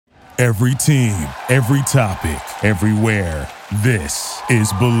Every team, every topic, everywhere. This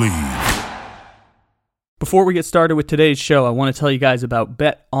is Believe. Before we get started with today's show, I want to tell you guys about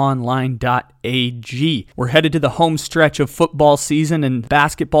betonline.ag. We're headed to the home stretch of football season and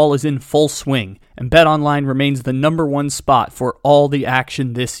basketball is in full swing. And BetOnline remains the number one spot for all the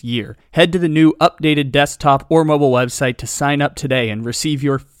action this year. Head to the new updated desktop or mobile website to sign up today and receive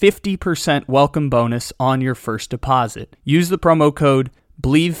your 50% welcome bonus on your first deposit. Use the promo code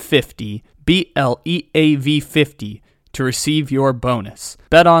BLEAV50, BLEAV50, to receive your bonus.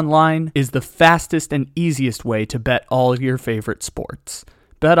 BetOnline is the fastest and easiest way to bet all your favorite sports.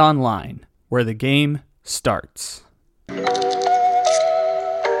 BetOnline, where the game starts.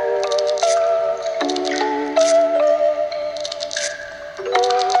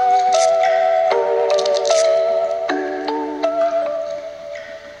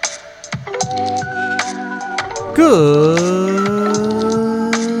 Good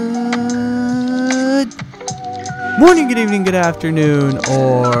morning, good evening, good afternoon,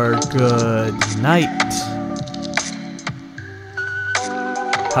 or good night.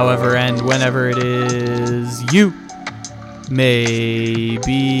 However and whenever it is you may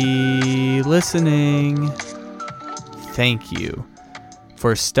be listening, thank you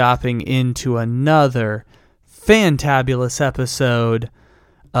for stopping into another fantabulous episode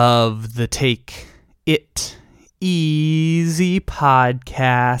of the Take It Easy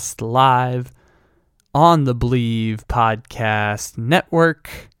podcast live on the Believe Podcast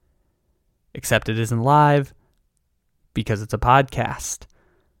Network, except it isn't live because it's a podcast.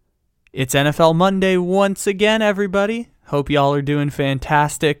 It's NFL Monday once again, everybody. Hope y'all are doing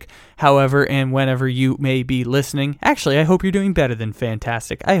fantastic, however and whenever you may be listening. Actually, I hope you're doing better than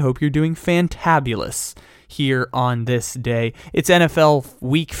fantastic. I hope you're doing fantabulous here on this day. It's NFL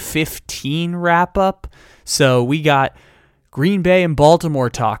Week 15 wrap-up, so we got Green Bay and Baltimore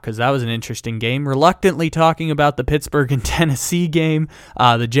talk, because that was an interesting game. Reluctantly talking about the Pittsburgh and Tennessee game.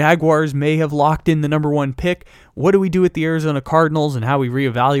 The Jaguars may have locked in the number one pick. What do we do with the Arizona Cardinals and how we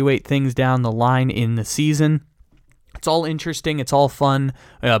reevaluate things down the line in the season? It's all interesting. It's all fun.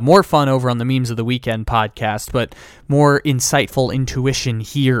 More fun over on the Memes of the Weekend podcast, but more insightful intuition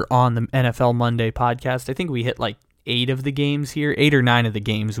here on the NFL Monday podcast. I think we hit like 8 of the games here, 8 or 9 of the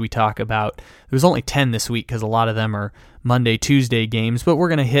games we talk about. There was only 10 this week because a lot of them are Monday, Tuesday games, but we're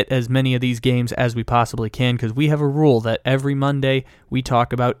going to hit as many of these games as we possibly can because we have a rule that every Monday we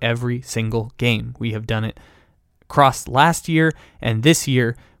talk about every single game. We have done it across last year, and this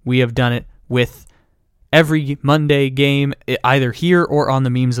year we have done it with every Monday game, either here or on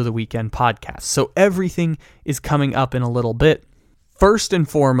the Memes of the Weekend podcast. So everything is coming up in a little bit. First and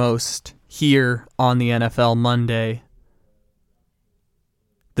foremost, here on the NFL Monday,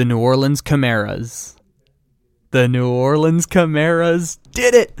 the New Orleans Chimeras. The New Orleans Chimeras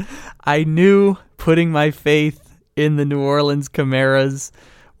did it! I knew putting my faith in the New Orleans Chimeras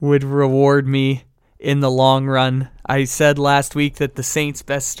would reward me in the long run. I said last week that the Saints'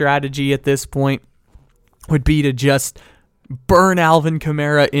 best strategy at this point would be to just burn Alvin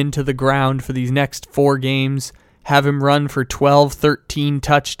Kamara into the ground for these next 4 games, have him run for 12, 13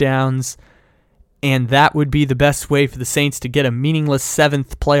 touchdowns, and that would be the best way for the Saints to get a meaningless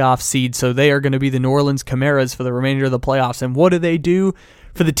 7th playoff seed, so they are going to be the New Orleans Chimeras for the remainder of the playoffs. And what do?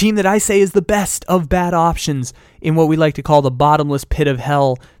 For the team that I say is the best of bad options in what we like to call the bottomless pit of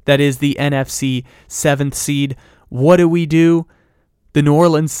hell, that is the NFC 7th seed, what do? The New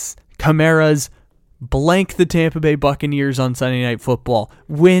Orleans Chimeras blank the Tampa Bay Buccaneers on Sunday Night Football,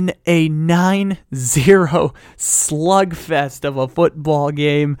 win a 9-0 slugfest of a football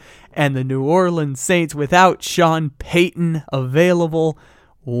game, and the New Orleans Saints, without Sean Payton available,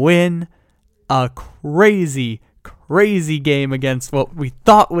 win a crazy game against what we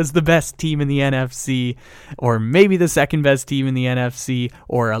thought was the best team in the NFC, or maybe the second best team in the NFC,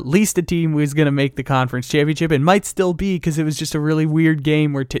 or at least a team who was going to make the conference championship. It might still be because it was just a really weird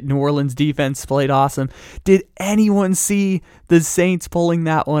game where New Orleans defense played awesome. Did anyone see the Saints pulling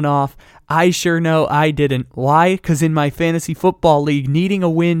that one off? I sure know I didn't. Why? Because in my fantasy football league, needing a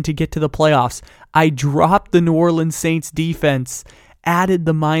win to get to the playoffs, I dropped the New Orleans Saints defense, added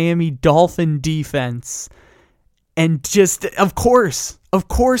the Miami Dolphin defense, and just, of course,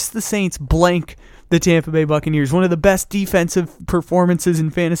 the Saints blank the Tampa Bay Buccaneers. One of the best defensive performances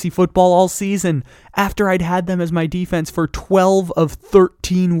in fantasy football all season, after I'd had them as my defense for 12 of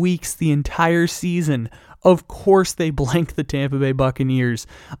 13 weeks the entire season. Of course they blank the Tampa Bay Buccaneers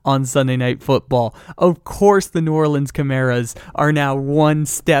on Sunday Night Football. Of course the New Orleans Chimeras are now one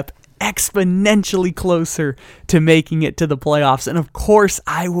step exponentially closer to making it to the playoffs. And of course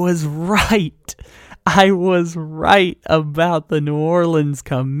I was right. I was right about the New Orleans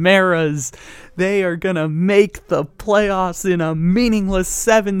Chimeras. They are going to make the playoffs in a meaningless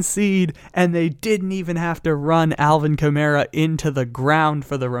 7 seed, and they didn't even have to run Alvin Kamara into the ground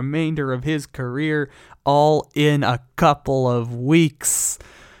for the remainder of his career, all in a couple of weeks.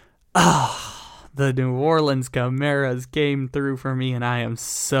 The New Orleans Chimeras came through for me, and I am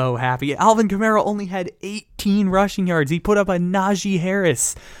so happy. Alvin Kamara only had 18 rushing yards. He put up a Najee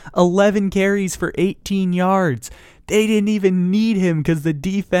Harris, 11 carries for 18 yards. They didn't even need him because the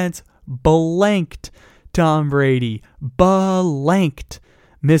defense blanked Tom Brady. Blanked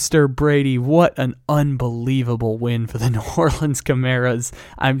Mr. Brady. What an unbelievable win for the New Orleans Chimeras.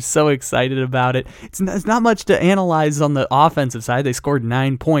 I'm so excited about it. It's not much to analyze on the offensive side. They scored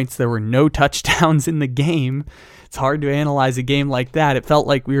 9 points. There were no touchdowns in the game. It's hard to analyze a game like that. It felt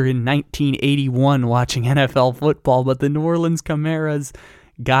like we were in 1981 watching NFL football, but the New Orleans Chimeras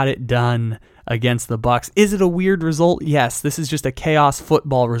got it done against the Bucs. Is it a weird result? Yes, this is just a chaos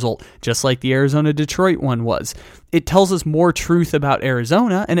football result, just like the Arizona-Detroit one was. It tells us more truth about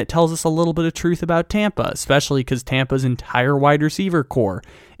Arizona, and it tells us a little bit of truth about Tampa, especially because Tampa's entire wide receiver core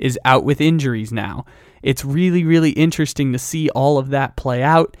is out with injuries now. It's really, really interesting to see all of that play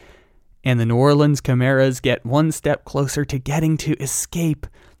out, and the New Orleans Chimeras get one step closer to getting to escape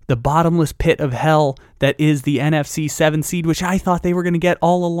the bottomless pit of hell that is the NFC 7 seed, which I thought they were going to get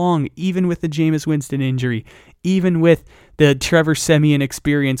all along, even with the Jameis Winston injury, even with the Trevor Siemian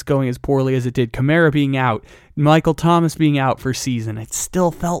experience going as poorly as it did, Kamara being out, Michael Thomas being out for season. It still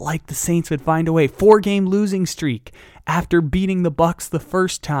felt like the Saints would find a way. 4-game losing streak after beating the Bucs the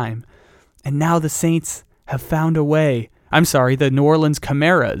first time. And now the Saints have found a way. I'm sorry, the New Orleans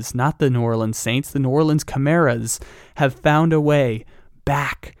Chimeras, not the New Orleans Saints. The New Orleans Chimeras have found a way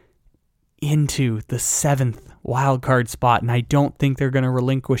back into the 7th wildcard spot, and I don't think they're going to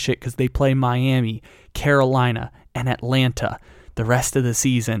relinquish it because they play Miami, Carolina, and Atlanta the rest of the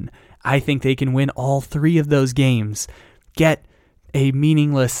season. I think they can win all 3 of those games, get a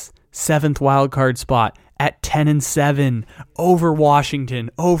meaningless 7th wildcard spot at 10-7 over Washington,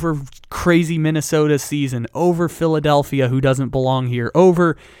 over crazy Minnesota season, over Philadelphia, who doesn't belong here,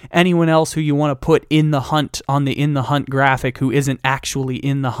 over anyone else who you want to put in the hunt on the in the hunt graphic who isn't actually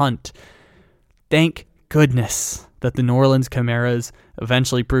in the hunt. Thank goodness that the New Orleans Chimeras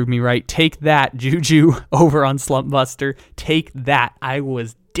eventually proved me right. Take that, Juju, over on Slump Buster. Take that. I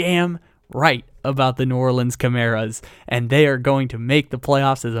was damn right about the New Orleans Chimeras, and they are going to make the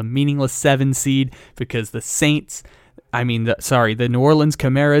playoffs as a meaningless 7 seed because the New Orleans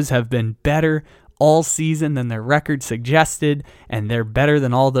Chimeras have been better all season than their record suggested, and they're better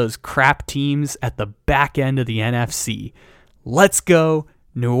than all those crap teams at the back end of the NFC. Let's go,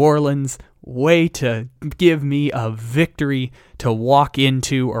 New Orleans. Way to give me a victory to walk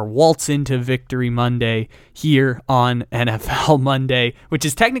into or waltz into Victory Monday here on NFL Monday, which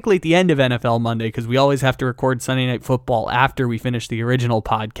is technically at the end of NFL Monday because we always have to record Sunday Night Football after we finish the original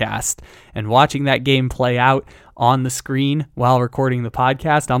podcast. And watching that game play out on the screen while recording the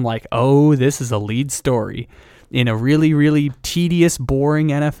podcast, I'm like, oh, this is a lead story. In a really, really tedious, boring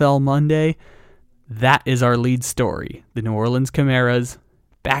NFL Monday, that is our lead story. The New Orleans Chimeras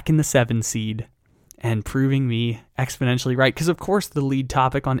back in the 7 seed and proving me exponentially right. Because, of course, the lead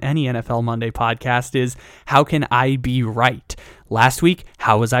topic on any NFL Monday podcast is, how can I be right? Last week,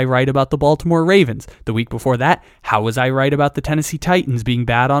 how was I right about the Baltimore Ravens? The week before that, how was I right about the Tennessee Titans being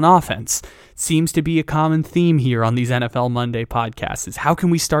bad on offense? Seems to be a common theme here on these NFL Monday podcasts is, how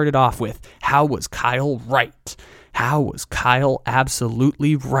can we start it off with, how was Kyle right? How was Kyle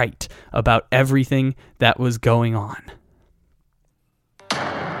absolutely right about everything that was going on?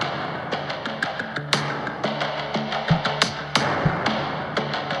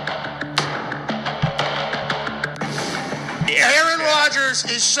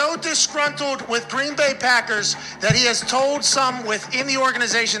 Is so disgruntled with Green Bay Packers that he has told some within the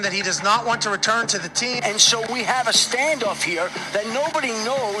organization that he does not want to return to the team. And so we have a standoff here that nobody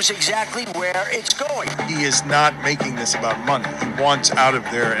knows exactly where it's going. He is not making this about money. He wants out of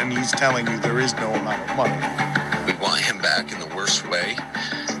there, and he's telling you there is no amount of money. We want him back in the worst way.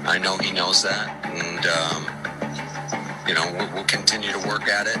 I know he knows that, and we'll continue to work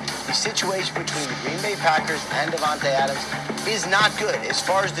at it. The situation between the Green Bay Packers and Davante Adams is not good. As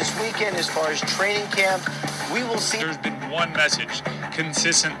far as this weekend, as far as training camp, we will see. There's been one message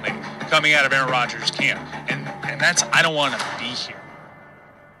consistently coming out of Aaron Rodgers' camp, and that's, I don't want to be here.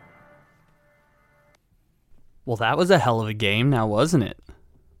 Well, that was a hell of a game now, wasn't it?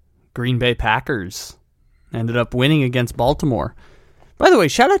 Green Bay Packers ended up winning against Baltimore. By the way,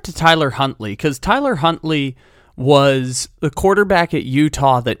 shout out to Tyler Huntley, because Tyler Huntley was the quarterback at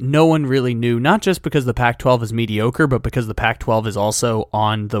Utah that no one really knew, not just because the Pac-12 is mediocre, but because the Pac-12 is also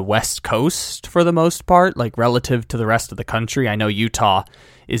on the West Coast for the most part, like relative to the rest of the country. I know Utah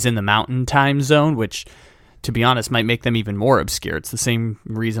is in the Mountain Time Zone, which, to be honest, might make them even more obscure. It's the same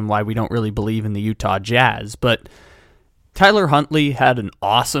reason why we don't really believe in the Utah Jazz. But Tyler Huntley had an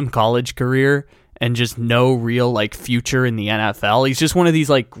awesome college career and just no real future in the NFL. He's just one of these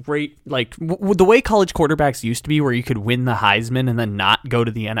great, the way college quarterbacks used to be, where you could win the Heisman and then not go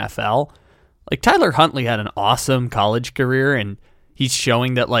to the NFL. Tyler Huntley had an awesome college career, and he's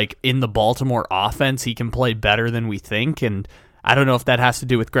showing that in the Baltimore offense he can play better than we think. And I don't know if that has to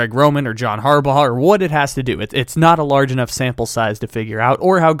do with Greg Roman or John Harbaugh or what it has to do. It's not a large enough sample size to figure out,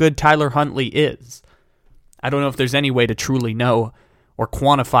 or how good Tyler Huntley is. I don't know if there's any way to truly know or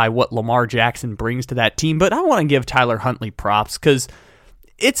quantify what Lamar Jackson brings to that team, but I want to give Tyler Huntley props because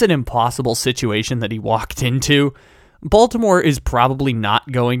it's an impossible situation that he walked into. Baltimore is probably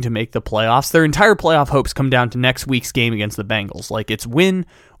not going to make the playoffs. Their entire playoff hopes come down to next week's game against the Bengals. It's win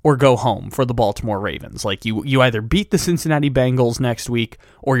or go home for the Baltimore Ravens. You either beat the Cincinnati Bengals next week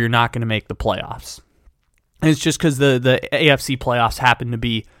or you're not going to make the playoffs. And it's just because the AFC playoffs happen to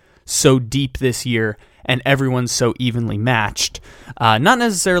be so deep this year and everyone's so evenly matched. Not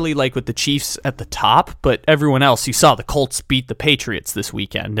necessarily with the Chiefs at the top, but everyone else. You saw the Colts beat the Patriots this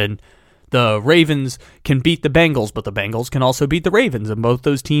weekend, and the Ravens can beat the Bengals, but the Bengals can also beat the Ravens. And both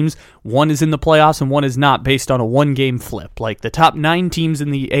those teams, one is in the playoffs and one is not, based on a one-game flip. The top 9 teams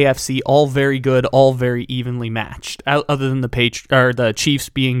in the AFC, all very good, all very evenly matched, other than the Chiefs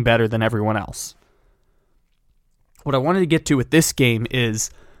being better than everyone else. What I wanted to get to with this game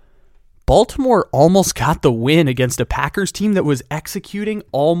is Baltimore almost got the win against a Packers team that was executing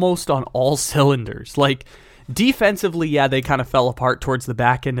almost on all cylinders. Defensively, yeah, they kind of fell apart towards the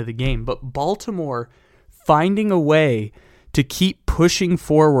back end of the game, but Baltimore finding a way to keep pushing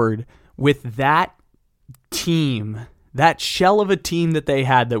forward with that team, that shell of a team that they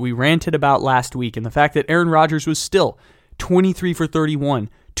had that we ranted about last week, and the fact that Aaron Rodgers was still 23 for 31,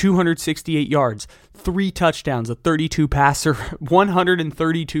 268 yards, 3 touchdowns, a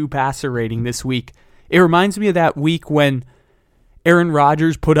 132 passer rating this week. It reminds me of that week when Aaron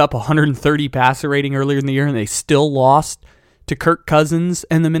Rodgers put up 130 passer rating earlier in the year and they still lost to Kirk Cousins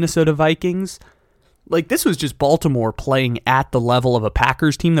and the Minnesota Vikings. This was just Baltimore playing at the level of a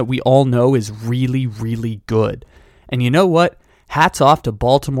Packers team that we all know is really, really good. And you know what? Hats off to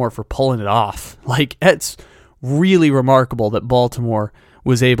Baltimore for pulling it off. It's really remarkable that Baltimore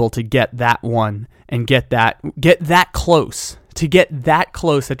was able to get that one and get that close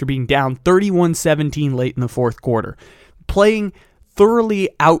after being down 31-17 late in the fourth quarter, playing thoroughly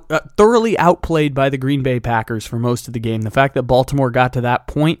outplayed by the Green Bay Packers for most of the game. The fact that Baltimore got to that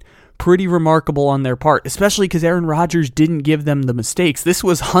point, pretty remarkable on their part, especially because Aaron Rodgers didn't give them the mistakes. This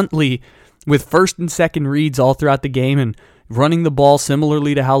was Huntley with first and second reads all throughout the game and running the ball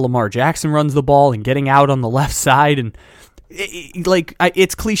similarly to how Lamar Jackson runs the ball and getting out on the left side. And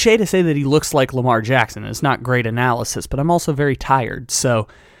it's cliche to say that he looks like Lamar Jackson. It's not great analysis, but I'm also very tired. So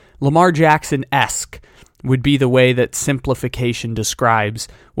Lamar Jackson-esque would be the way that simplification describes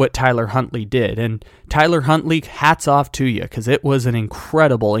what Tyler Huntley did. And Tyler Huntley, hats off to you, because it was an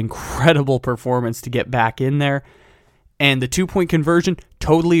incredible, incredible performance to get back in there. And the 2-point conversion,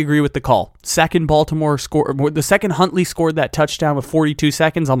 totally agree with the call. The second Huntley scored that touchdown with 42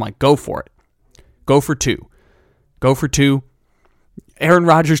 seconds, I'm like, go for it. Go for two. Aaron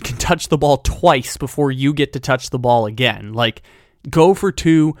Rodgers can touch the ball twice before you get to touch the ball again. Go for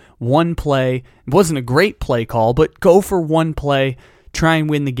 2, one play. It wasn't a great play call, but go for one play. Try and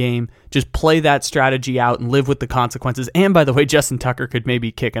win the game. Just play that strategy out and live with the consequences. And by the way, Justin Tucker could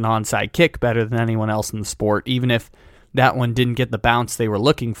maybe kick an onside kick better than anyone else in the sport, even if that one didn't get the bounce they were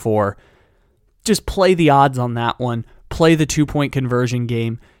looking for. Just play the odds on that one. Play the 2-point conversion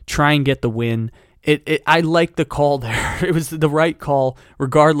game. Try and get the win. I like the call there. It was the right call,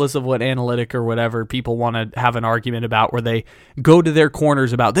 regardless of what analytic or whatever people want to have an argument about, where they go to their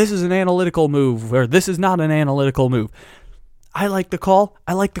corners about this is an analytical move or this is not an analytical move. I like the call.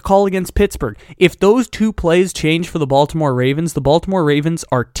 I like the call against Pittsburgh. If those 2 plays change for the Baltimore Ravens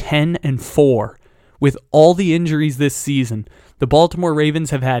are 10-4 with all the injuries this season. The Baltimore Ravens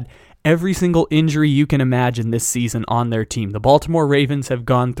have had every single injury you can imagine this season on their team. The Baltimore Ravens have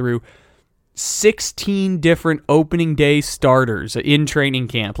gone through 16 different opening day starters in training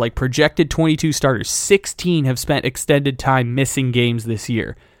camp, projected 22 starters. 16 have spent extended time missing games this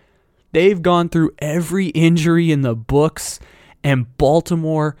year. They've gone through every injury in the books, and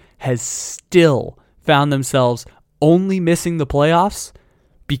Baltimore has still found themselves only missing the playoffs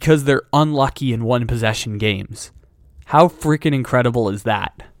because they're unlucky in one-possession games. How freaking incredible is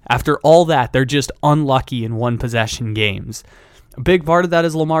that? After all that, they're just unlucky in one-possession games. A big part of that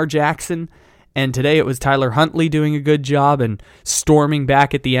is Lamar Jackson, and today it was Tyler Huntley doing a good job and storming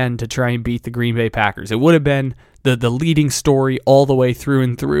back at the end to try and beat the Green Bay Packers. It would have been the leading story all the way through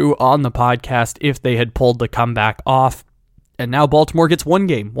and through on the podcast if they had pulled the comeback off. And now Baltimore gets one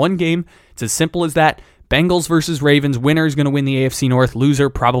game. One game. It's as simple as that. Bengals versus Ravens. Winner is going to win the AFC North. Loser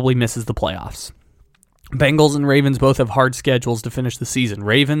probably misses the playoffs. Bengals and Ravens both have hard schedules to finish the season.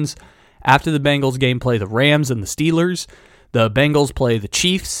 Ravens, after the Bengals game, play the Rams and the Steelers. The Bengals play the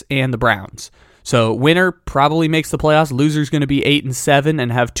Chiefs and the Browns. So winner probably makes the playoffs. Loser's going to be 8-7 and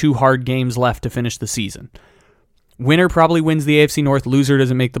have 2 hard games left to finish the season. Winner probably wins the AFC North. Loser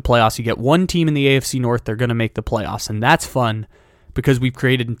doesn't make the playoffs. You get one team in the AFC North, they're going to make the playoffs. And that's fun because we've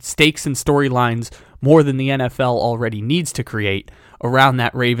created stakes and storylines more than the NFL already needs to create around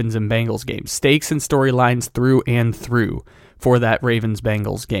that Ravens and Bengals game. Stakes and storylines through and through for that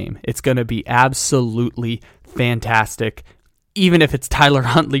Ravens-Bengals game. It's going to be absolutely fantastic, even if it's Tyler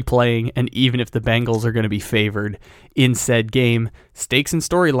Huntley playing and even if the Bengals are going to be favored in said game. Stakes and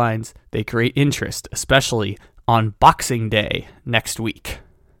storylines, they create interest, especially on Boxing Day next week.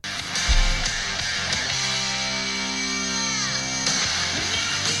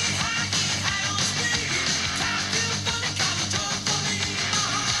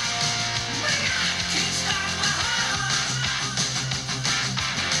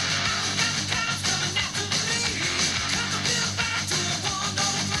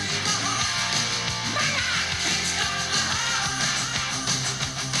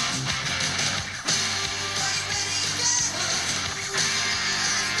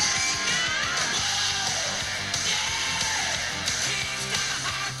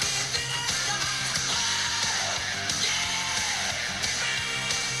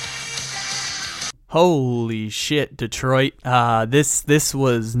 Holy shit, Detroit. This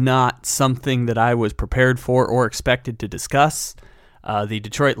was not something that I was prepared for or expected to discuss. The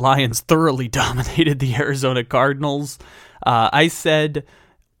Detroit Lions thoroughly dominated the Arizona Cardinals. I said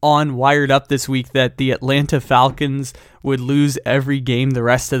on Wired Up this week that the Atlanta Falcons would lose every game the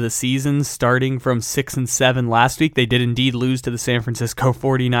rest of the season, starting from 6-7 last week. They did indeed lose to the San Francisco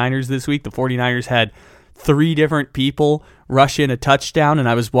 49ers this week. The 49ers had 3 different people rush in a touchdown, and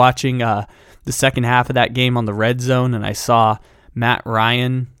I was watching the second half of that game on the Red Zone, and I saw Matt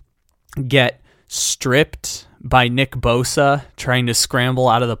Ryan get stripped by Nick Bosa trying to scramble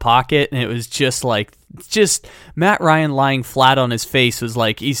out of the pocket, and it was just Matt Ryan lying flat on his face was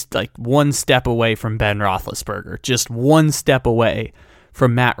like he's like one step away from Ben Roethlisberger, just one step away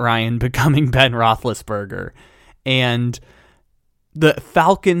from Matt Ryan becoming Ben Roethlisberger. And the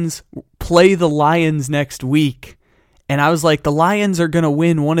Falcons play the Lions next week, and I was like, the Lions are going to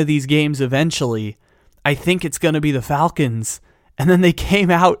win one of these games eventually. I think it's going to be the Falcons. And then they came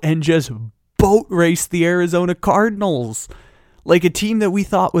out and just boat raced the Arizona Cardinals. Like a team that we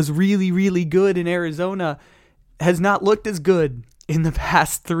thought was really, really good in Arizona has not looked as good in the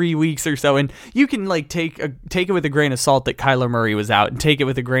past 3 weeks or so. And you can like take it with a grain of salt that Kyler Murray was out, and take it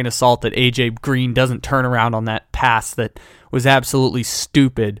with a grain of salt that AJ Green doesn't turn around on that pass that was absolutely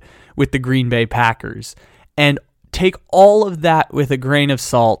stupid with the Green Bay Packers. And take all of that with a grain of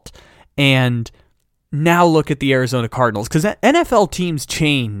salt and now look at the Arizona Cardinals, because NFL teams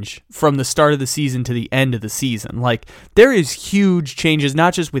change from the start of the season to the end of the season. Like, there is huge changes,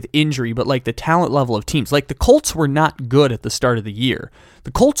 not just with injury, but like the talent level of teams. Like, the Colts were not good at the start of the year.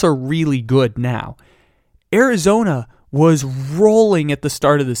 The Colts are really good now. Arizona was rolling at the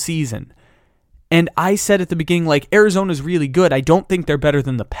start of the season. And I said at the beginning, like, Arizona's really good. I don't think they're better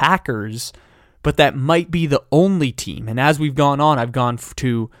than the Packers, but that might be the only team. And as we've gone on, I've gone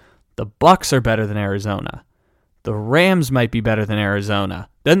to the Bucs are better than Arizona. The Rams might be better than Arizona.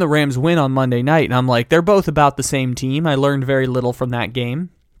 Then the Rams win on Monday night, and I'm like, they're both about the same team. I learned very little from that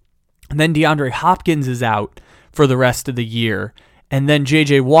game. And then DeAndre Hopkins is out for the rest of the year. And then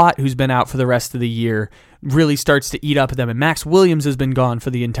J.J. Watt, who's been out for the rest of the year, really starts to eat up at them. And Max Williams has been gone for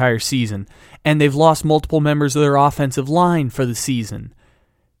the entire season. And they've lost multiple members of their offensive line for the season.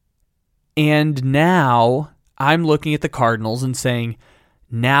 And now I'm looking at the Cardinals and saying,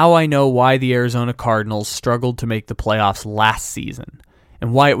 now I know why the Arizona Cardinals struggled to make the playoffs last season,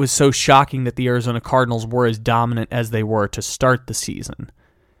 and why it was so shocking that the Arizona Cardinals were as dominant as they were to start the season.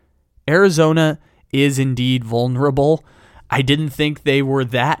 Arizona is indeed vulnerable. I didn't think they were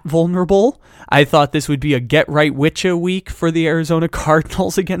that vulnerable. I thought this would be a get-right-witcha week for the Arizona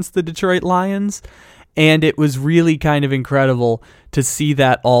Cardinals against the Detroit Lions, and it was really kind of incredible to see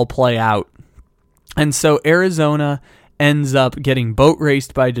that all play out. And so Arizona ends up getting boat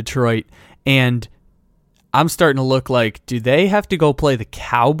raced by Detroit, and I'm starting to look like, do they have to go play the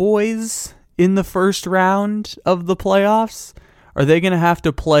Cowboys in the first round of the playoffs? Are they going to have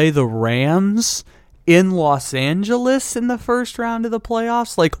to play the Rams in Los Angeles in the first round of the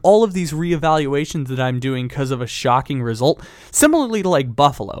playoffs? Like, all of these reevaluations that I'm doing because of a shocking result, similarly to like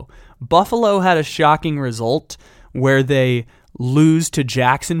Buffalo. Buffalo had a shocking result where they lose to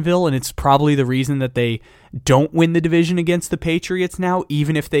Jacksonville, and it's probably the reason that they don't win the division against the Patriots now,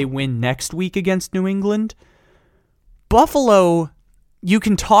 even if they win next week against New England. Buffalo, you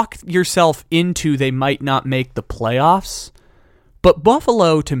can talk yourself into they might not make the playoffs, but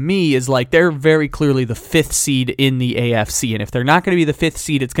Buffalo, to me, is like they're very clearly the 5th seed in the AFC, and if they're not going to be the 5th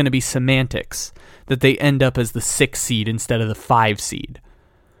seed, it's going to be semantics that they end up as the 6th seed instead of the 5 seed.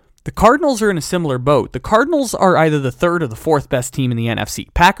 The Cardinals are in a similar boat. The Cardinals are either the 3rd or the 4th best team in the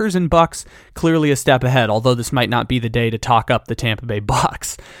NFC. Packers and Bucks clearly a step ahead, although this might not be the day to talk up the Tampa Bay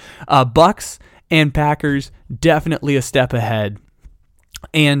Bucks. Bucks and Packers definitely a step ahead.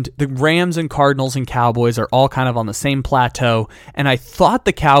 And the Rams and Cardinals and Cowboys are all kind of on the same plateau, and I thought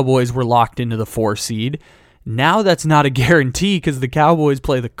the Cowboys were locked into the 4 seed. Now that's not a guarantee because the Cowboys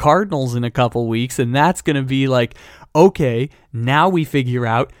play the Cardinals in a couple weeks, and that's going to be like, okay, now we figure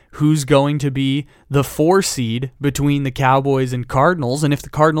out who's going to be the 4 seed between the Cowboys and Cardinals, and if the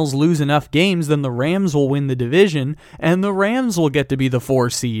Cardinals lose enough games, then the Rams will win the division, and the Rams will get to be the 4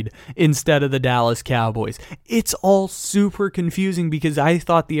 seed instead of the Dallas Cowboys. It's all super confusing because I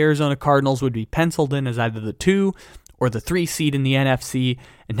thought the Arizona Cardinals would be penciled in as either the 2 or the 3 seed in the NFC,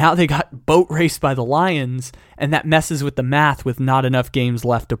 and now they got boat raced by the Lions, and that messes with the math with not enough games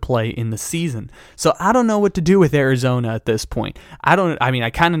left to play in the season. So I don't know what to do with Arizona at this point. I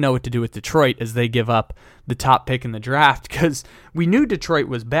kind of know what to do with Detroit as they give up the top pick in the draft, because we knew Detroit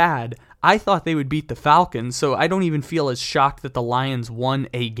was bad. I thought they would beat the Falcons, so I don't even feel as shocked that the Lions won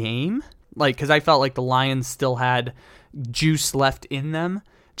a game, because I felt like the Lions still had juice left in them.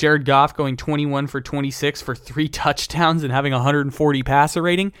 Jared Goff going 21 for 26 for 3 touchdowns and having 140 passer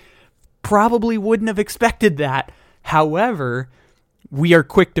rating. Probably wouldn't have expected that. However, we are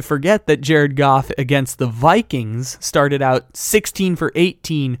quick to forget that Jared Goff against the Vikings started out 16 for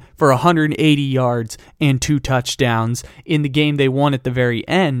 18 for 180 yards and 2 touchdowns in the game they won at the very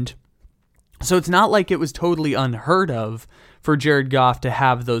end. So it's not like it was totally unheard of for Jared Goff to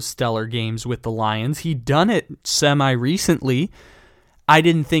have those stellar games with the Lions. He'd done it semi-recently. I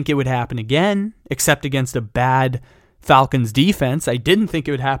didn't think it would happen again, except against a bad Falcons defense. I didn't think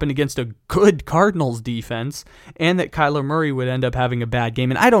it would happen against a good Cardinals defense, and that Kyler Murray would end up having a bad game.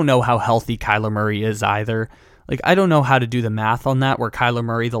 And I don't know how healthy Kyler Murray is either. I don't know how to do the math on that, where Kyler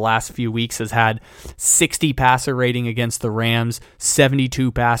Murray the last few weeks has had 60 passer rating against the Rams,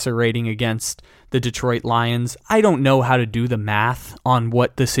 72 passer rating against the Detroit Lions. I don't know how to do the math on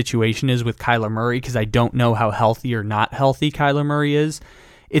what the situation is with Kyler Murray because I don't know how healthy or not healthy Kyler Murray is.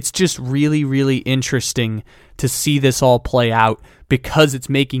 It's just really, really interesting to see this all play out because it's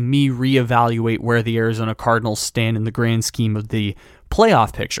making me reevaluate where the Arizona Cardinals stand in the grand scheme of the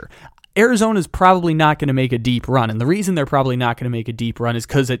playoff picture. Arizona's probably not going to make a deep run, and the reason they're probably not going to make a deep run is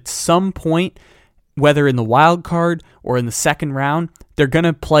because at some point, whether in the wild card or in the second round, they're going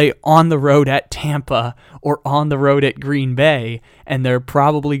to play on the road at Tampa or on the road at Green Bay, and they're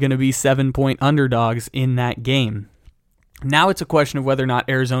probably going to be 7-point underdogs in that game. Now it's a question of whether or not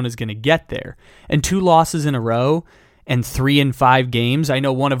Arizona's going to get there. And 2 losses in a row and 3 in 5 games, I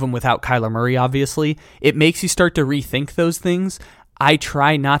know one of them without Kyler Murray, obviously, it makes you start to rethink those things. I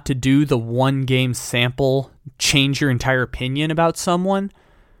try not to do the 1-game sample, change your entire opinion about someone.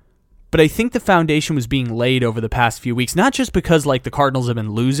 But I think the foundation was being laid over the past few weeks, not just because the Cardinals have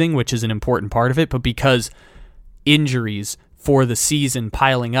been losing, which is an important part of it, but because injuries for the season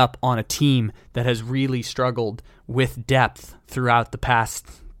piling up on a team that has really struggled with depth throughout the past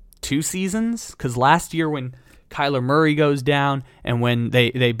 2 seasons. Because last year when Kyler Murray goes down and when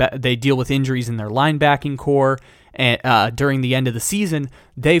they deal with injuries in their linebacking core, and during the end of the season,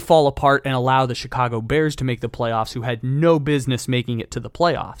 they fall apart and allow the Chicago Bears to make the playoffs, who had no business making it to the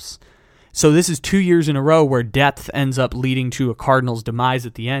playoffs. So this is 2 years in a row where depth ends up leading to a Cardinals demise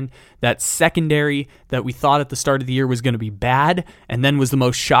at the end. That secondary that we thought at the start of the year was going to be bad and then was the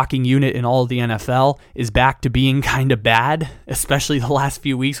most shocking unit in all of the NFL is back to being kind of bad, especially the last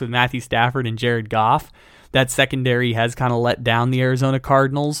few weeks with Matthew Stafford and Jared Goff. That secondary has kind of let down the Arizona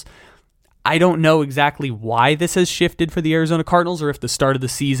Cardinals. I don't know exactly why this has shifted for the Arizona Cardinals or if the start of the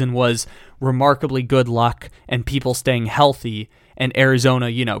season was remarkably good luck and people staying healthy and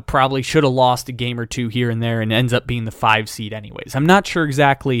Arizona, probably should have lost a game or 2 here and there and ends up being the 5 seed anyways. I'm not sure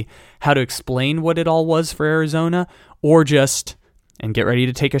exactly how to explain what it all was for Arizona or just, and get ready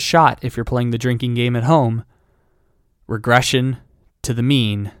to take a shot if you're playing the drinking game at home, regression to the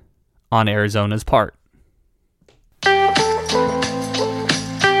mean on Arizona's part.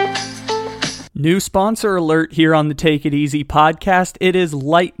 New sponsor alert here on the Take It Easy podcast. It is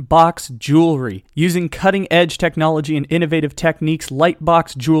Lightbox Jewelry. Using cutting-edge technology and innovative techniques,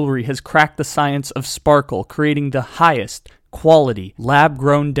 Lightbox Jewelry has cracked the science of sparkle, creating the highest quality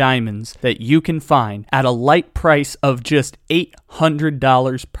lab-grown diamonds that you can find at a light price of just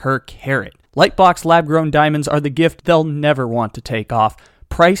 $800 per carat. Lightbox lab-grown diamonds are the gift they'll never want to take off,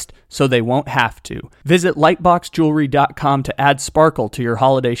 priced so they won't have to. Visit lightboxjewelry.com to add sparkle to your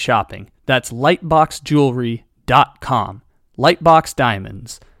holiday shopping. That's lightboxjewelry.com. Lightbox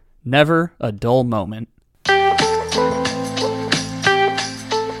Diamonds. Never a dull moment.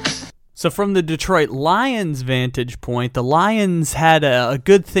 So from the Detroit Lions' vantage point, the Lions had a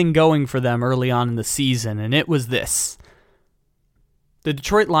good thing going for them early on in the season, and it was this. The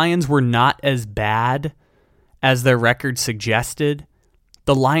Detroit Lions were not as bad as their record suggested.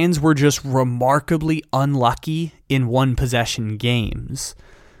 The Lions were just remarkably unlucky in one-possession games.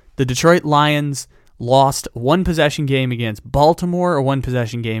 The Detroit Lions lost one-possession game against Baltimore, a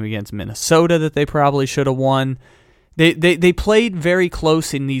one-possession game against Minnesota that they probably should have won. They played very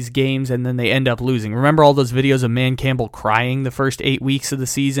close in these games, and then they end up losing. Remember all those videos of Man Campbell crying the first 8 weeks of the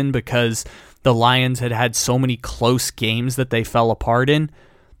season because the Lions had so many close games that they fell apart in?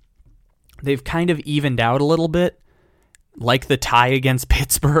 They've kind of evened out a little bit, like the tie against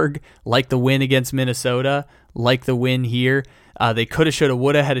Pittsburgh, like the win against Minnesota, like the win here. They coulda, shoulda,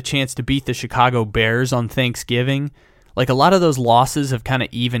 woulda had a chance to beat the Chicago Bears on Thanksgiving. Like, a lot of those losses have kind of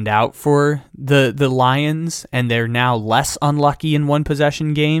evened out for the Lions, and they're now less unlucky in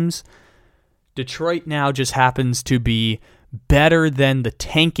one-possession games. Detroit now just happens to be better than the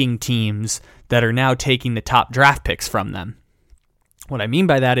tanking teams that are now taking the top draft picks from them. What I mean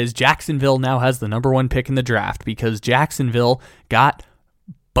by that is Jacksonville now has the number 1 pick in the draft because Jacksonville got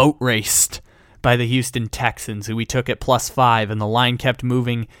boat raced by the Houston Texans, who we took at +5, and the line kept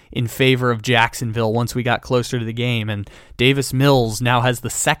moving in favor of Jacksonville once we got closer to the game. And Davis Mills now has the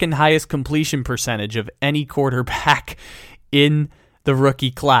second highest completion percentage of any quarterback in the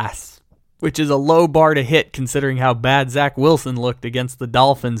rookie class, which is a low bar to hit considering how bad Zach Wilson looked against the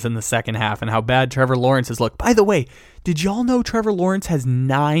Dolphins in the second half and how bad Trevor Lawrence has looked. By the way, did y'all know Trevor Lawrence has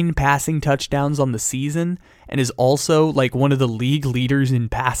 9 passing touchdowns on the season and is also like one of the league leaders in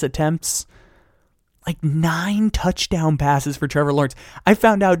pass attempts? Like 9 touchdown passes for Trevor Lawrence. I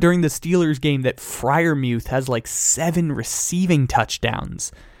found out during the Steelers game that Freiermuth has like 7 receiving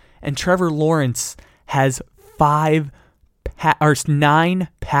touchdowns. And Trevor Lawrence has 9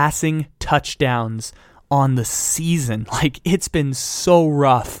 passing touchdowns on the season. Like, it's been so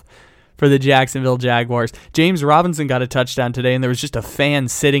rough for the Jacksonville Jaguars. James Robinson got a touchdown today, and there was just a fan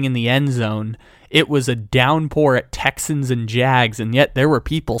sitting in the end zone. It was a downpour at Texans and Jags, and yet there were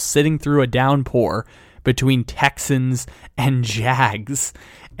people sitting through a downpour between Texans and Jags,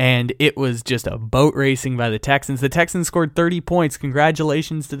 and it was just a boat racing by the Texans. The Texans scored 30 points.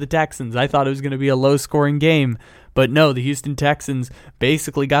 Congratulations to the Texans. I thought it was going to be a low-scoring game, but no, the Houston Texans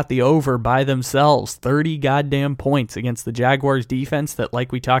basically got the over by themselves. 30 goddamn points against the Jaguars defense that,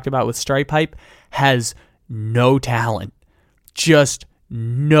 like we talked about with Stripe Hype, has no talent. Just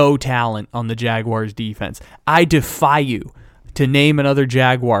no talent on the Jaguars defense. I defy you to name another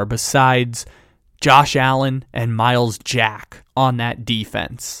Jaguar besides Josh Allen and Myles Jack on that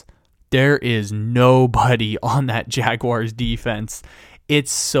defense. There is nobody on that Jaguars defense.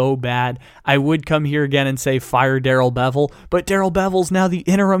 It's so bad. I would come here again and say fire Darrell Bevell, but Darrell Bevell's now the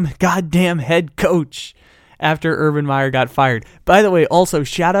interim goddamn head coach after Urban Meyer got fired. By the way, also,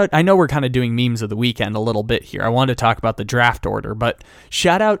 shout out, I know we're kind of doing memes of the weekend a little bit here. I wanted to talk about the draft order, but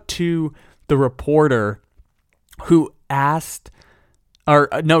shout out to the reporter who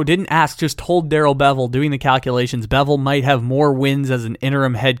didn't ask, just told Darrell Bevell, doing the calculations, Bevell might have more wins as an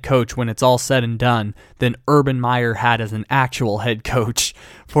interim head coach when it's all said and done than Urban Meyer had as an actual head coach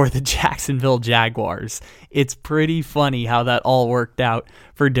for the Jacksonville Jaguars. It's pretty funny how that all worked out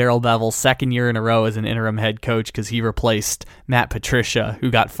for Darrell Bevell, second year in a row as an interim head coach because he replaced Matt Patricia, who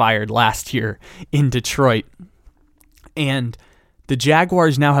got fired last year in Detroit. And the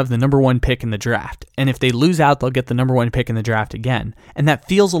Jaguars now have the number 1 pick in the draft, and if they lose out, they'll get the number 1 pick in the draft again. And that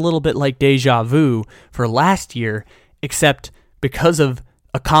feels a little bit like deja vu for last year, except because of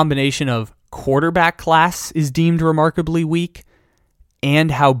a combination of quarterback class is deemed remarkably weak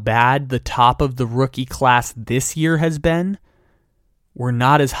and how bad the top of the rookie class this year has been, we're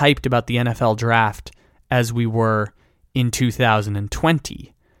not as hyped about the NFL draft as we were in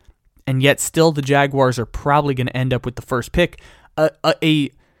 2020. and yet still the Jaguars are probably going to end up with the first pick.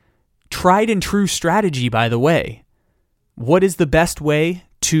 A tried and true strategy, by the way. What is the best way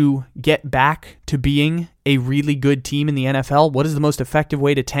to get back to being a really good team in the NFL? What is the most effective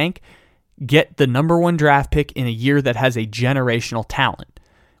way to tank? Get the number 1 draft pick in a year that has a generational talent.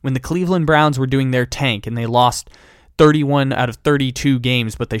 When the Cleveland Browns were doing their tank and they lost 31 out of 32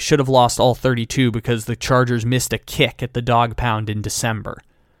 games, but they should have lost all 32 because the Chargers missed a kick at the dog pound in December.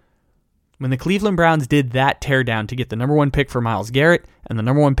 When the Cleveland Browns did that teardown to get the number 1 pick for Myles Garrett and the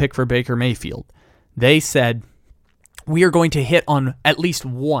number 1 pick for Baker Mayfield, they said, we are going to hit on at least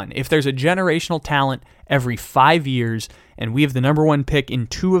one. If there's a generational talent every 5 years and we have the number 1 pick in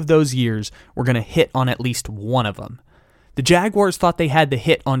 2 of those years, we're going to hit on at least one of them. The Jaguars thought they had the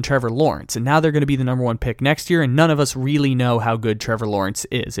hit on Trevor Lawrence, and now they're going to be the number 1 pick next year, and none of us really know how good Trevor Lawrence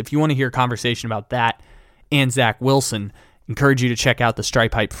is. If you want to hear a conversation about that and Zach Wilson, encourage you to check out the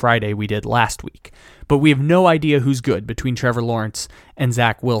Stripe Hype Friday we did last week. But we have no idea who's good between Trevor Lawrence and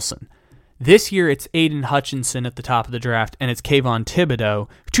Zach Wilson. This year, it's Aiden Hutchinson at the top of the draft, and it's Kayvon Thibodeau,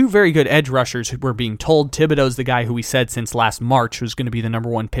 2 very good edge rushers who were being told. Thibodeau's the guy who we said since last March was going to be the number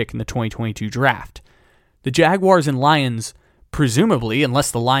 1 pick in the 2022 draft. The Jaguars and Lions, presumably,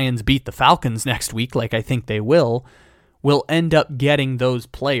 unless the Lions beat the Falcons next week, like I think they will end up getting those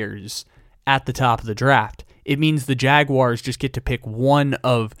players at the top of the draft. It means the Jaguars just get to pick one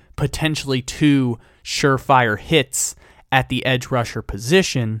of potentially 2 surefire hits at the edge rusher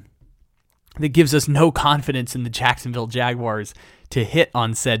position. That gives us no confidence in the Jacksonville Jaguars to hit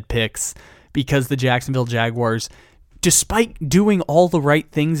on said picks, because the Jacksonville Jaguars, despite doing all the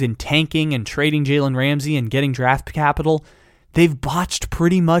right things in tanking and trading Jalen Ramsey and getting draft capital, they've botched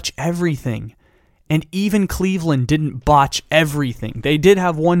pretty much everything. And even Cleveland didn't botch everything. They did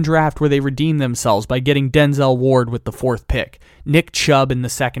have one draft where they redeemed themselves by getting Denzel Ward with the 4th pick, Nick Chubb in the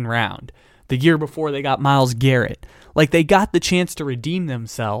 2nd round. The year before they got Myles Garrett. Like, they got the chance to redeem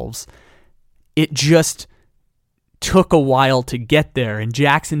themselves. It just took a while to get there, and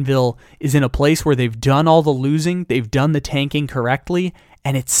Jacksonville is in a place where they've done all the losing, they've done the tanking correctly,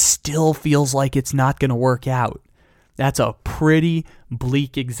 and it still feels like it's not going to work out. That's a pretty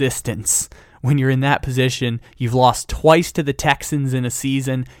bleak existence. When you're in that position, you've lost twice to the Texans in a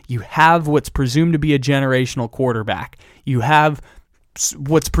season, you have what's presumed to be a generational quarterback, you have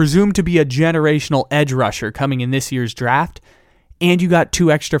what's presumed to be a generational edge rusher coming in this year's draft, and you got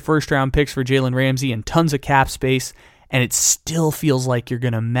 2 extra first-round picks for Jalen Ramsey and tons of cap space, and it still feels like you're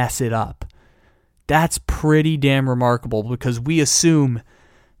going to mess it up. That's pretty damn remarkable, because we assume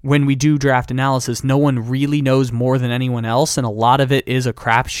when we do draft analysis, no one really knows more than anyone else, and a lot of it is a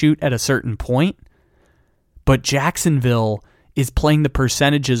crapshoot at a certain point. But Jacksonville is playing the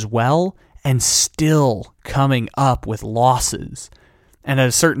percentages well and still coming up with losses. And at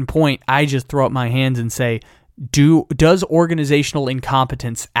a certain point, I just throw up my hands and say, does organizational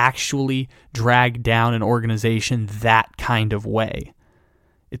incompetence actually drag down an organization that kind of way?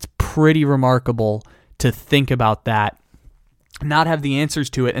 It's pretty remarkable to think about that, not have the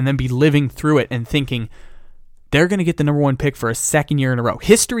answers to it, and then be living through it and thinking they're going to get the number 1 pick for a 2nd year in a row.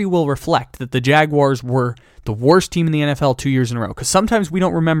 History will reflect that the Jaguars were the worst team in the NFL 2 years in a row, because sometimes we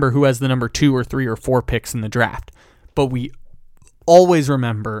don't remember who has the number 2 or 3 or 4 picks in the draft, but we always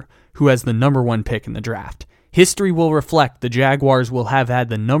remember who has the number 1 pick in the draft. History will reflect the Jaguars will have had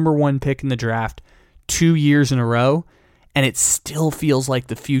the number 1 pick in the draft 2 years in a row, and it still feels like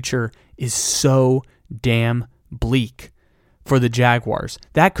the future is so damn bleak for the Jaguars.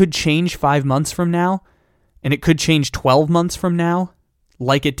 That could change 5 months from now, and it could change 12 months from now,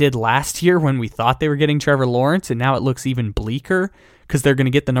 like it did last year when we thought they were getting Trevor Lawrence, and now it looks even bleaker because they're going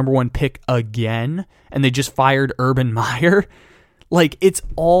to get the number 1 pick again, and they just fired Urban Meyer. Like, it's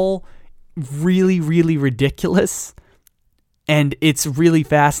all really, really ridiculous, and it's really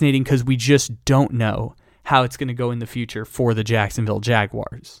fascinating because we just don't know how it's going to go in the future for the Jacksonville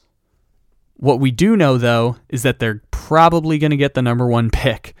Jaguars. What we do know, though, is that they're probably going to get the number 1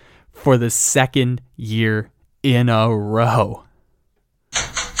 pick for the 2nd year in a row.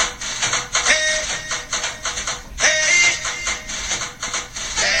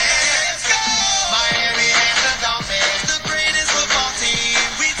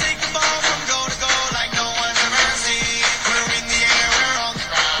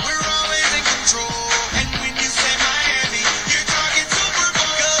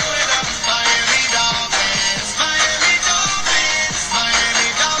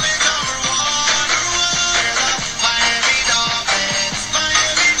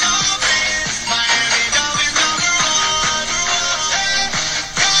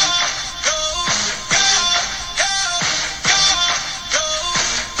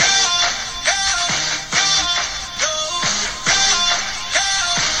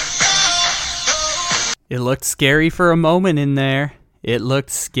 It looked scary for a moment in there. It looked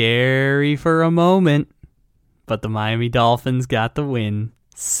scary for a moment. But the Miami Dolphins got the win.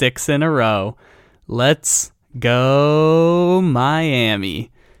 6 in a row. Let's go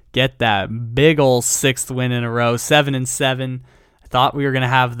Miami. Get that big ol' 6th win in a row. 7-7. I thought we were going to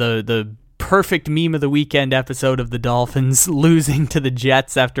have the perfect meme of the weekend episode of the Dolphins losing to the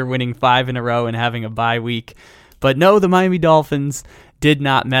Jets after winning 5 in a row and having a bye week. But no, the Miami Dolphins did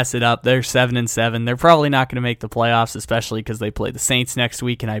not mess it up. They're 7-7. They're probably not going to make the playoffs, especially because they play the Saints next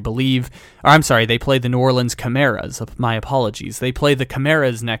week, and they play the New Orleans Chimeras. My apologies. They play the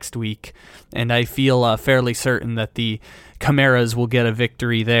Chimeras next week, and I feel fairly certain that the Chimeras will get a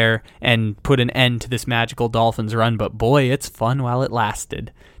victory there and put an end to this magical Dolphins run. But boy, it's fun while it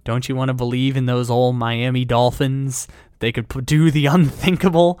lasted. Don't you want to believe in those old Miami Dolphins? They could do the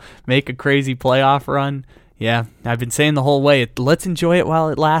unthinkable, make a crazy playoff run. Yeah, I've been saying the whole way, let's enjoy it while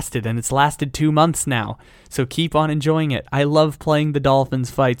it lasted, and it's lasted 2 months now, so keep on enjoying it. I love playing the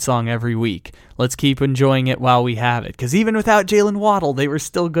Dolphins fight song every week. Let's keep enjoying it while we have it, because even without Jalen Waddle, they were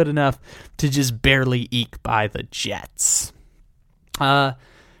still good enough to just barely eke by the Jets.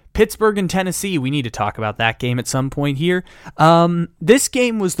 Pittsburgh and Tennessee, we need to talk about that game at some point here. This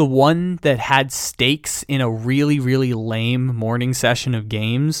game was the one that had stakes in a really, really lame morning session of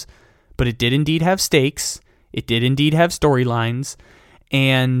games, but it did indeed have stakes. It did indeed have storylines,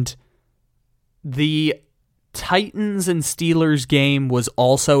 and the Titans and Steelers game was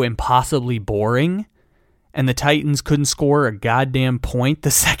also impossibly boring, and the Titans couldn't score a goddamn point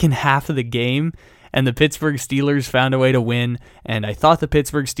the second half of the game, and the Pittsburgh Steelers found a way to win, and I thought the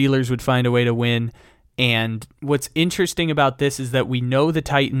Pittsburgh Steelers would find a way to win, and what's interesting about this is that we know the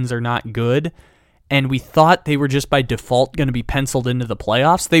Titans are not good, and we thought they were just by default going to be penciled into the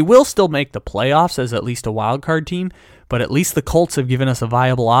playoffs. They will still make the playoffs as at least a wild card team, but at least the Colts have given us a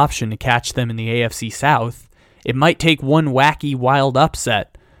viable option to catch them in the AFC South. It might take one wacky, wild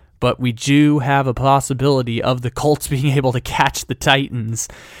upset, but we do have a possibility of the Colts being able to catch the Titans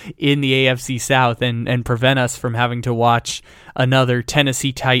in the AFC South and prevent us from having to watch another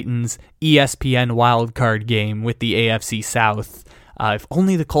Tennessee Titans ESPN wildcard game with the AFC South. If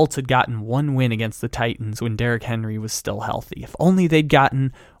only the Colts had gotten one win against the Titans when Derrick Henry was still healthy. If only they'd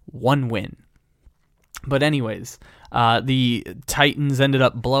gotten one win. But anyways, the Titans ended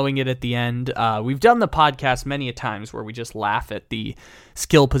up blowing it at the end. We've done the podcast many a times where we just laugh at the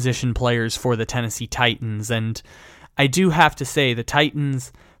skill position players for the Tennessee Titans. And I do have to say the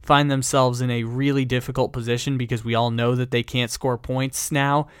Titans find themselves in a really difficult position because we all know that they can't score points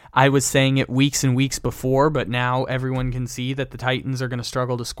now. I was saying it weeks and weeks before, but now everyone can see that the Titans are going to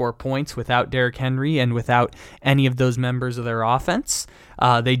struggle to score points without Derrick Henry and without any of those members of their offense.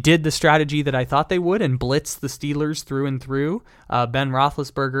 They did the strategy that I thought they would and blitzed the Steelers through and through. Ben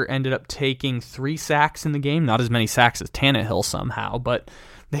Roethlisberger ended up taking 3 sacks in the game, not as many sacks as Tannehill somehow, but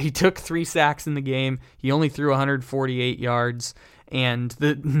they took 3 sacks in the game. He only threw 148 yards. And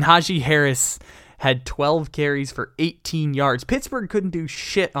the Najee Harris had 12 carries for 18 yards. Pittsburgh couldn't do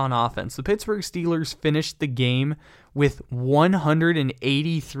shit on offense. The Pittsburgh Steelers finished the game with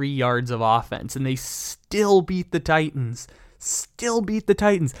 183 yards of offense, and they still beat the Titans.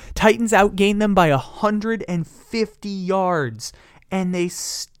 Titans outgained them by 150 yards, and they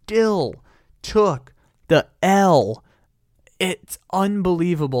still took the L. It's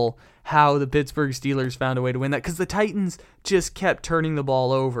unbelievable how the Pittsburgh Steelers found a way to win that, because the Titans just kept turning the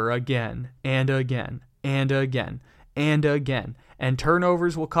ball over again and again and again and again. And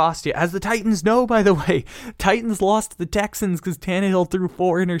turnovers will cost you. As the Titans know, by the way, Titans lost to the Texans because Tannehill threw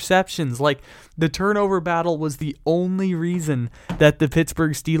 4 interceptions. Like, the turnover battle was the only reason that the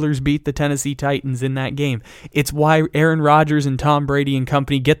Pittsburgh Steelers beat the Tennessee Titans in that game. It's why Aaron Rodgers and Tom Brady and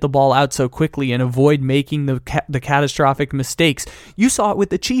company get the ball out so quickly and avoid making the catastrophic mistakes. You saw it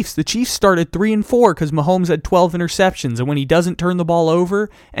with the Chiefs. The Chiefs started 3-4 because Mahomes had 12 interceptions. And when he doesn't turn the ball over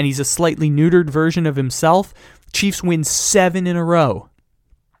and he's a slightly neutered version of himself, Chiefs win 7 in a row.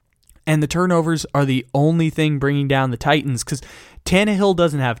 And the turnovers are the only thing bringing down the Titans because Tannehill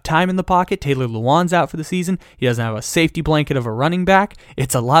doesn't have time in the pocket. Taylor Lewan's out for the season. He doesn't have a safety blanket of a running back.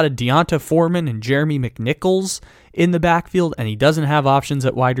 It's a lot of Deonta Foreman and Jeremy McNichols in the backfield, and he doesn't have options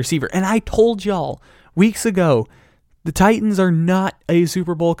at wide receiver. And I told y'all weeks ago, the Titans are not a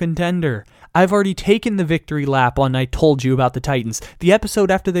Super Bowl contender. I've already taken the victory lap on I Told You About the Titans. The episode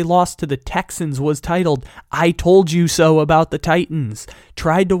after they lost to the Texans was titled, I Told You So About the Titans.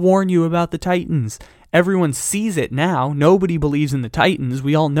 Tried to warn you about the Titans. Everyone sees it now. Nobody believes in the Titans.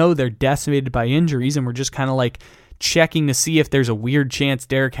 We all know they're decimated by injuries, and we're just kind of like checking to see if there's a weird chance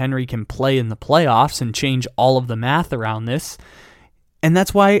Derrick Henry can play in the playoffs and change all of the math around this. And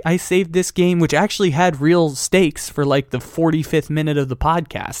that's why I saved this game, which actually had real stakes, for like the 45th minute of the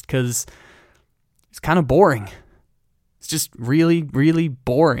podcast, because it's kind of boring. It's just really, really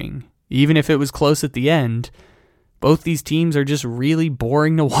boring. Even if it was close at the end, both these teams are just really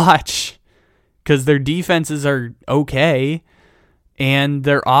boring to watch because their defenses are okay and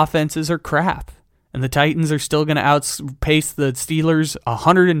their offenses are crap. And the Titans are still going to outpace the Steelers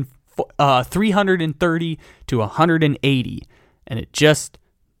 330 to 180. And it just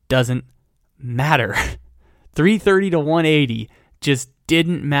doesn't matter. 330 to 180 just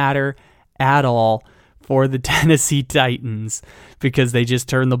didn't matter at all for the Tennessee Titans because they just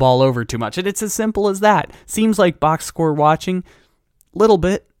turned the ball over too much. And it's as simple as that. Seems like box score watching, little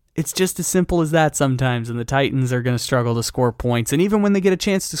bit. It's just as simple as that sometimes, and the Titans are going to struggle to score points. And even when they get a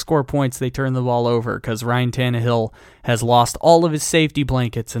chance to score points, they turn the ball over because Ryan Tannehill has lost all of his safety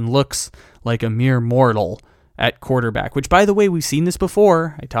blankets and looks like a mere mortal at quarterback, which, by the way, we've seen this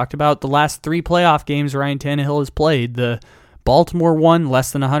before. I talked about the last 3 playoff games Ryan Tannehill has played. The Baltimore one,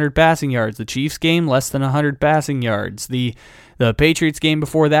 less than 100 passing yards. The Chiefs game, less than 100 passing yards. The Patriots game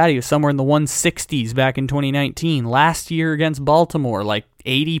before that, he was somewhere in the 160s back in 2019. Last year against Baltimore, like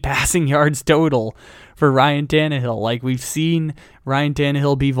 80 passing yards total for Ryan Tannehill. Like, we've seen Ryan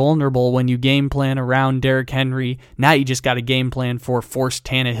Tannehill be vulnerable when you game plan around Derrick Henry. Now you just got a game plan for force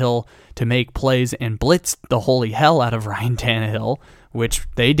Tannehill to make plays and blitz the holy hell out of Ryan Tannehill, which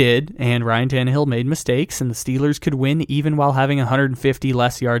they did, and Ryan Tannehill made mistakes, and the Steelers could win even while having 150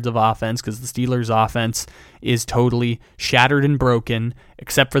 less yards of offense because the Steelers' offense is totally shattered and broken,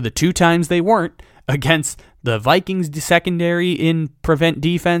 except for the 2 times they weren't, against the Vikings secondary in prevent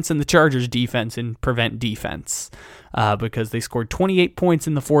defense and the Chargers defense in prevent defense, because they scored 28 points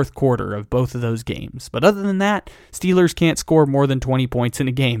in the fourth quarter of both of those games. But other than that, Steelers can't score more than 20 points in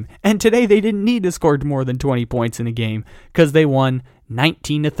a game. And today they didn't need to score more than 20 points in a game because they won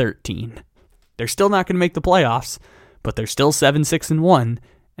 19-13. They're still not going to make the playoffs, but they're still 7-6-1,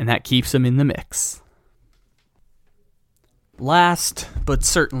 and that keeps them in the mix. Last, but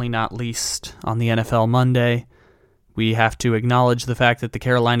certainly not least, on the NFL Monday, we have to acknowledge the fact that the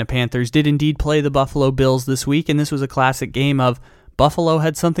Carolina Panthers did indeed play the Buffalo Bills this week, and this was a classic game of Buffalo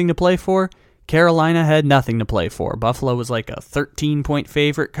had something to play for, Carolina had nothing to play for. Buffalo was like a 13-point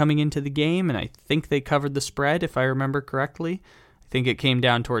favorite coming into the game, and I think they covered the spread, if I remember correctly. I think it came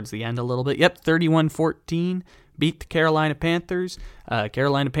down towards the end a little bit. Yep, 31-14. Beat the Carolina Panthers.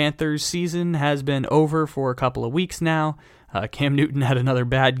 Carolina Panthers season has been over for a couple of weeks now. Cam Newton had another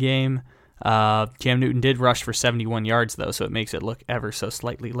bad game. Cam Newton did rush for 71 yards, though, so it makes it look ever so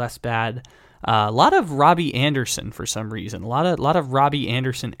slightly less bad. A lot of Robbie Anderson for some reason. A lot of Robbie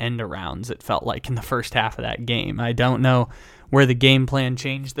Anderson end-arounds, it felt like, in the first half of that game. I don't know where the game plan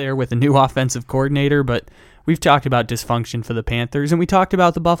changed there with the new offensive coordinator, but we've talked about dysfunction for the Panthers, and we talked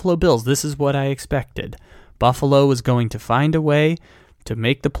about the Buffalo Bills. This is what I expected. Buffalo was going to find a way to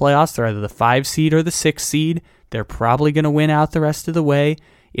make the playoffs. They're either the 5 seed or the 6 seed. They're probably going to win out the rest of the way.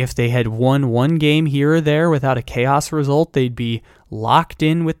 If they had won one game here or there without a chaos result, they'd be locked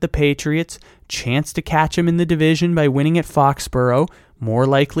in with the Patriots, chance to catch them in the division by winning at Foxborough. More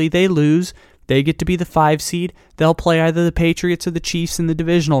likely they lose. They get to be the 5 seed. They'll play either the Patriots or the Chiefs in the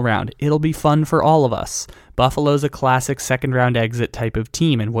divisional round. It'll be fun for all of us. Buffalo's a classic second-round exit type of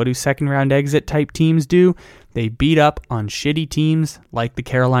team, and what do second-round exit type teams do? They beat up on shitty teams like the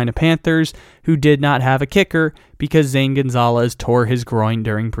Carolina Panthers, who did not have a kicker because Zane Gonzalez tore his groin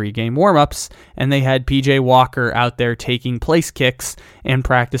during pregame warmups, and they had PJ Walker out there taking place kicks and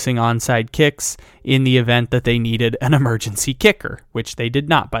practicing onside kicks in the event that they needed an emergency kicker, which they did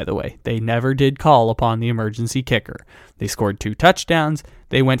not, by the way. They never did call upon the emergency kicker. They scored 2 touchdowns.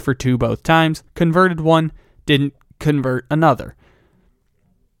 They went for 2 both times, converted one, didn't convert another.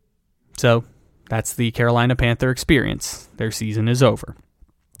 So that's the Carolina Panther experience. Their season is over.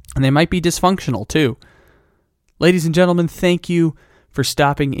 And they might be dysfunctional too. Ladies and gentlemen, thank you for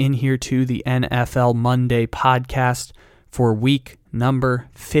stopping in here to the NFL Monday podcast for week number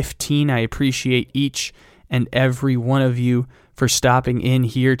 15. I appreciate each and every one of you for stopping in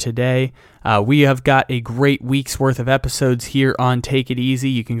here today. We have got a great week's worth of episodes here on Take It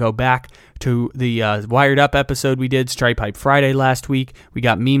Easy. You can go back to the Wired Up episode we did, Stripe Hype Friday last week. We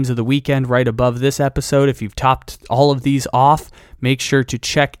got Memes of the Weekend right above this episode. If you've topped all of these off, make sure to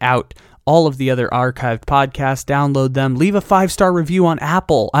check out all of the other archived podcasts, download them, leave a 5-star review on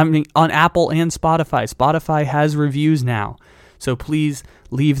Apple. On Apple and Spotify. Spotify has reviews now. So please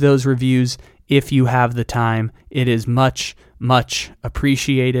leave those reviews if you have the time. It is much, much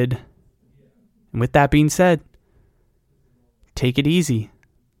appreciated. And with that being said, take it easy.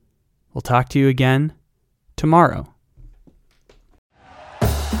 We'll talk to you again tomorrow.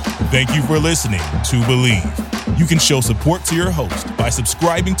 Thank you for listening to Believe. You can show support to your host by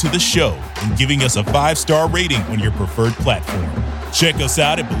subscribing to the show and giving us a 5-star rating on your preferred platform. Check us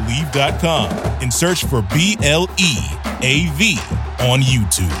out at Believe.com and search for BLEAV on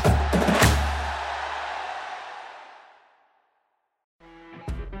YouTube.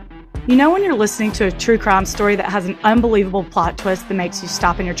 You know when you're listening to a true crime story that has an unbelievable plot twist that makes you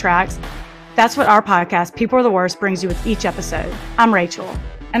stop in your tracks? That's what our podcast, People Are the Worst, brings you with each episode. I'm Rachel.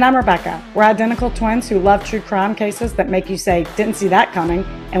 And I'm Rebecca. We're identical twins who love true crime cases that make you say, didn't see that coming,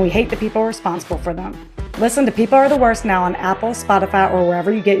 and we hate the people responsible for them. Listen to People Are the Worst now on Apple, Spotify, or wherever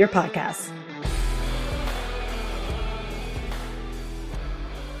you get your podcasts.